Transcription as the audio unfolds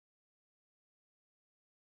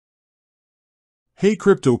Hey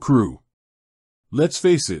crypto crew! Let's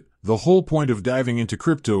face it, the whole point of diving into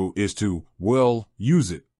crypto is to, well,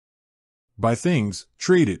 use it. Buy things,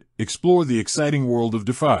 trade it, explore the exciting world of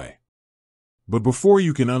DeFi. But before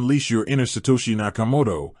you can unleash your inner Satoshi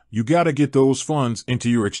Nakamoto, you gotta get those funds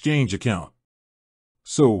into your exchange account.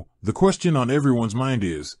 So, the question on everyone's mind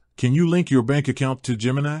is, can you link your bank account to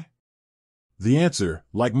Gemini? The answer,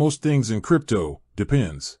 like most things in crypto,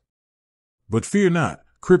 depends. But fear not,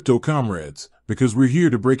 crypto comrades, because we're here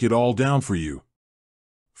to break it all down for you.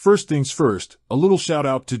 First things first, a little shout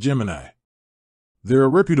out to Gemini. They're a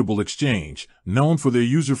reputable exchange, known for their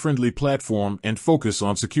user-friendly platform and focus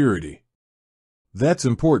on security. That's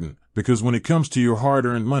important, because when it comes to your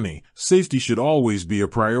hard-earned money, safety should always be a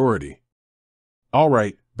priority.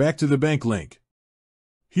 Alright, back to the bank link.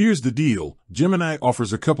 Here's the deal, Gemini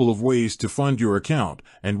offers a couple of ways to fund your account,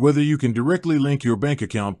 and whether you can directly link your bank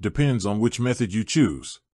account depends on which method you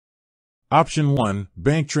choose. Option 1,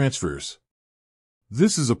 bank transfers.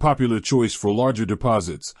 This is a popular choice for larger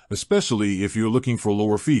deposits, especially if you're looking for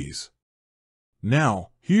lower fees.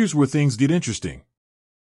 Now, here's where things get interesting.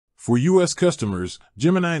 For U.S. customers,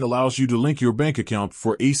 Gemini allows you to link your bank account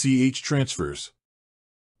for ACH transfers.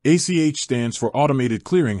 ACH stands for Automated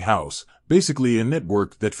Clearing House, basically a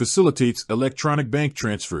network that facilitates electronic bank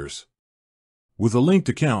transfers. With a linked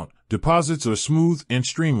account, deposits are smooth and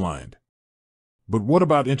streamlined. But what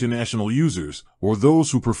about international users, or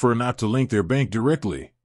those who prefer not to link their bank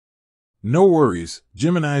directly? No worries,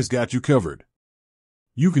 Gemini's got you covered.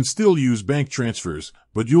 You can still use bank transfers,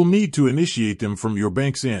 but you'll need to initiate them from your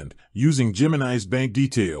bank's end, using Gemini's bank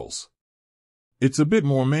details. It's a bit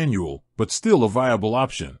more manual, but still a viable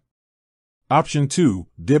option. Option 2,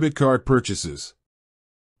 debit card purchases.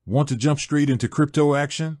 Want to jump straight into crypto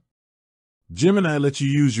action? Gemini lets you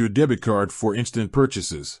use your debit card for instant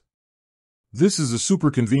purchases. This is a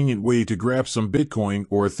super convenient way to grab some Bitcoin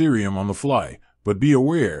or Ethereum on the fly, but be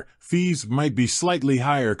aware, fees might be slightly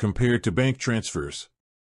higher compared to bank transfers.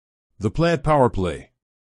 The Plaid Power Play.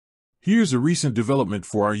 Here's a recent development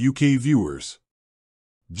for our UK viewers.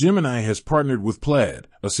 Gemini has partnered with Plaid,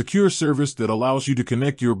 a secure service that allows you to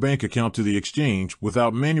connect your bank account to the exchange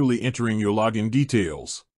without manually entering your login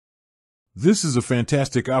details. This is a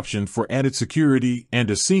fantastic option for added security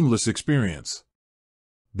and a seamless experience.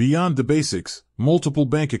 Beyond the basics, multiple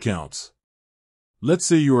bank accounts. Let's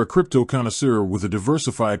say you're a crypto connoisseur with a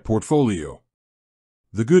diversified portfolio.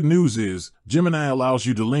 The good news is, Gemini allows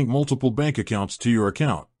you to link multiple bank accounts to your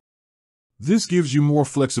account. This gives you more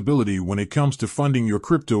flexibility when it comes to funding your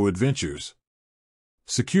crypto adventures.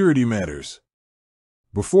 Security matters.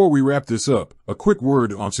 Before we wrap this up, a quick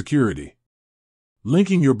word on security.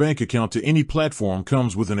 Linking your bank account to any platform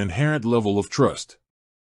comes with an inherent level of trust.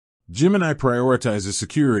 Gemini prioritizes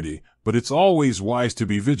security, but it's always wise to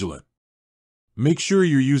be vigilant. Make sure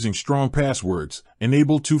you're using strong passwords,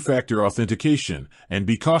 enable two-factor authentication, and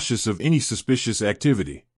be cautious of any suspicious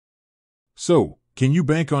activity. So, can you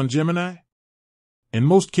bank on Gemini? In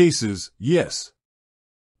most cases, yes.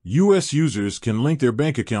 U.S. users can link their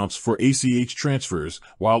bank accounts for ACH transfers,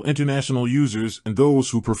 while international users and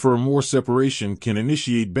those who prefer more separation can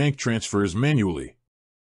initiate bank transfers manually.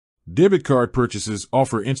 Debit card purchases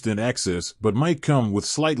offer instant access but might come with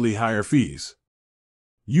slightly higher fees.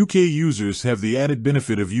 UK users have the added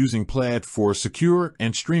benefit of using Plaid for a secure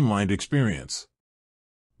and streamlined experience.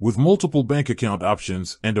 With multiple bank account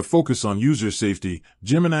options and a focus on user safety,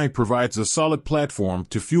 Gemini provides a solid platform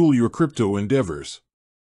to fuel your crypto endeavors.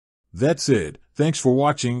 That said, thanks for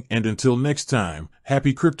watching, and until next time,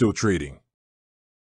 happy crypto trading.